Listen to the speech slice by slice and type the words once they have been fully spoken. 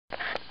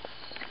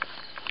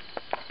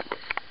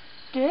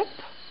Dip.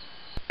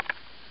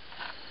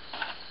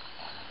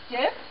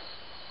 Dip.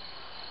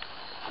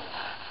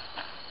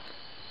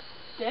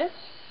 Dip.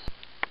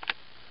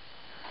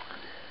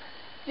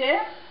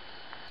 Dip.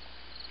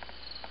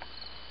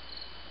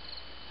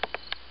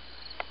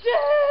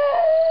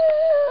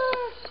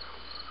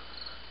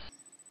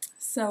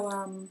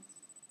 So,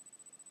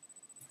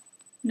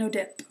 no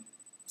dip.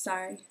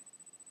 Sorry.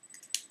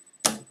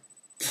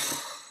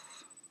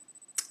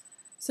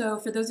 So,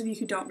 for those of you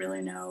who don't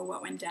really know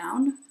what went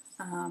down,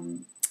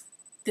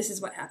 this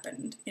is what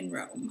happened in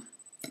Rome.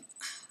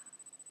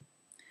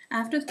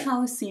 After the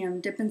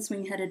Colosseum, Dip and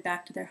Swing headed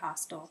back to their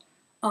hostel.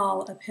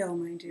 All uphill,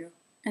 mind you.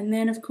 And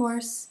then, of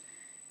course,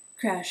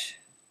 crash,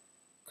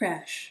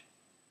 crash.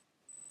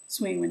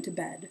 Swing went to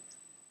bed.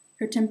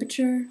 Her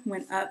temperature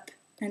went up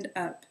and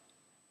up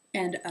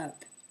and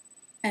up,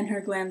 and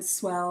her glands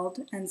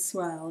swelled and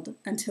swelled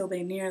until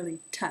they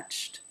nearly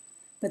touched.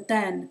 But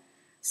then,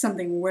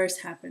 something worse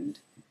happened.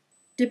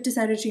 Dip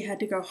decided she had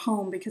to go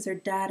home because her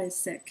dad is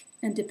sick,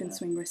 and Dip and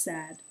Swing were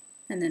sad.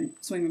 And then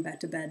Swing went back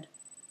to bed.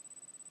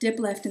 Dip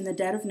left in the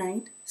dead of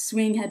night,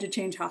 Swing had to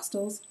change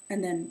hostels,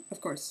 and then,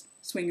 of course,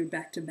 Swing went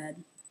back to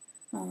bed.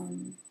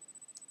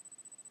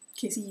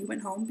 Casey, you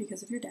went home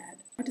because of your dad.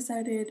 I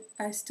decided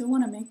I still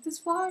want to make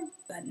this vlog,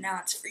 but now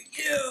it's for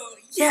you!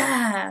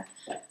 Yeah!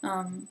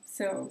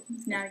 So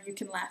now you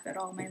can laugh at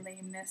all my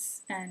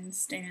lameness and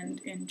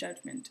stand in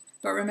judgment.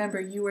 But remember,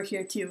 you were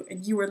here too,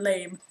 and you were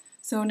lame.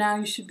 So now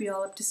you should be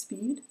all up to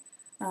speed.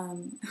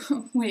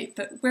 Wait,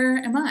 but where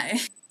am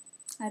I?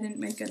 I didn't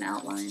make an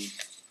outline.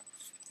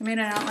 I made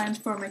an outline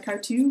for my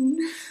cartoon.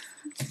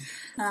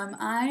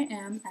 I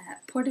am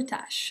at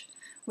Pordatach,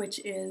 which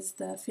is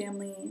the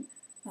family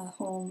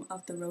home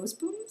of the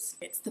Rosebooms.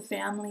 It's the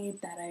family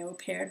that I au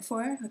paired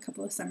for a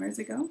couple of summers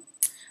ago.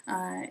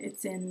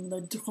 It's in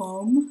Le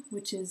Drôme,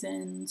 which is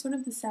in sort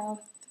of the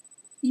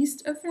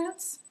southeast of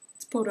France.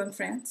 It's Podunk,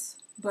 France,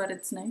 but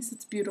it's nice.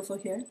 It's beautiful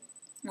here.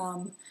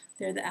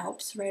 There are the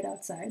Alps right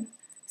outside.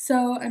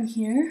 So I'm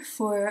here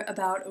for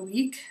about a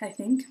week, I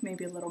think,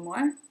 maybe a little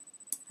more.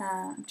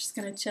 I'm just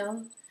gonna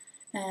chill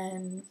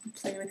and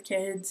play with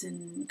kids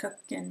and cook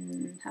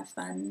and have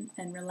fun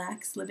and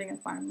relax living a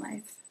farm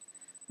life,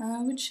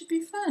 which should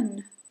be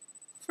fun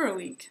for a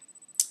week.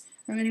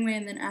 Anyway,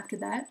 and then after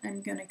that,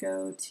 I'm gonna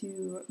go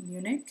to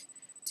Munich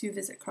to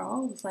visit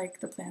Carl, like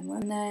the plan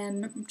was. And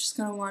then I'm just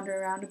gonna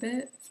wander around a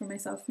bit for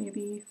myself,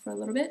 maybe for a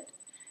little bit.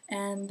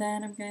 And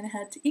then I'm gonna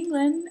head to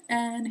England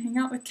and hang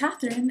out with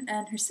Catherine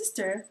and her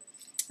sister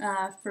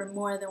for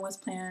more than was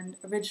planned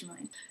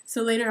originally.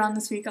 So later on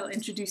this week, I'll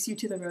introduce you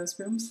to the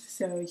Rosebooms,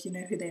 so you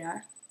know who they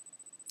are.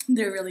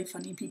 They're really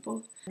funny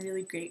people,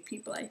 really great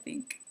people, I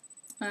think.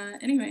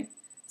 Anyway,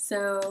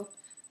 so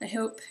I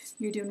hope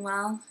you're doing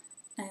well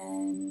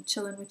and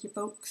chilling with your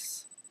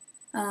folks.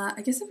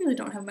 I guess I really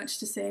don't have much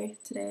to say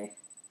today.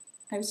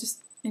 I was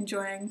just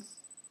enjoying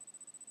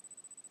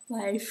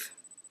life.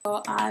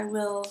 So I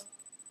will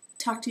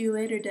talk to you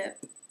later, Dip.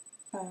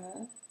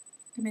 I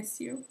miss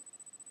you.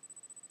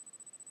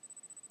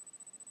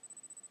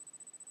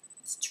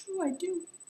 It's true, I do.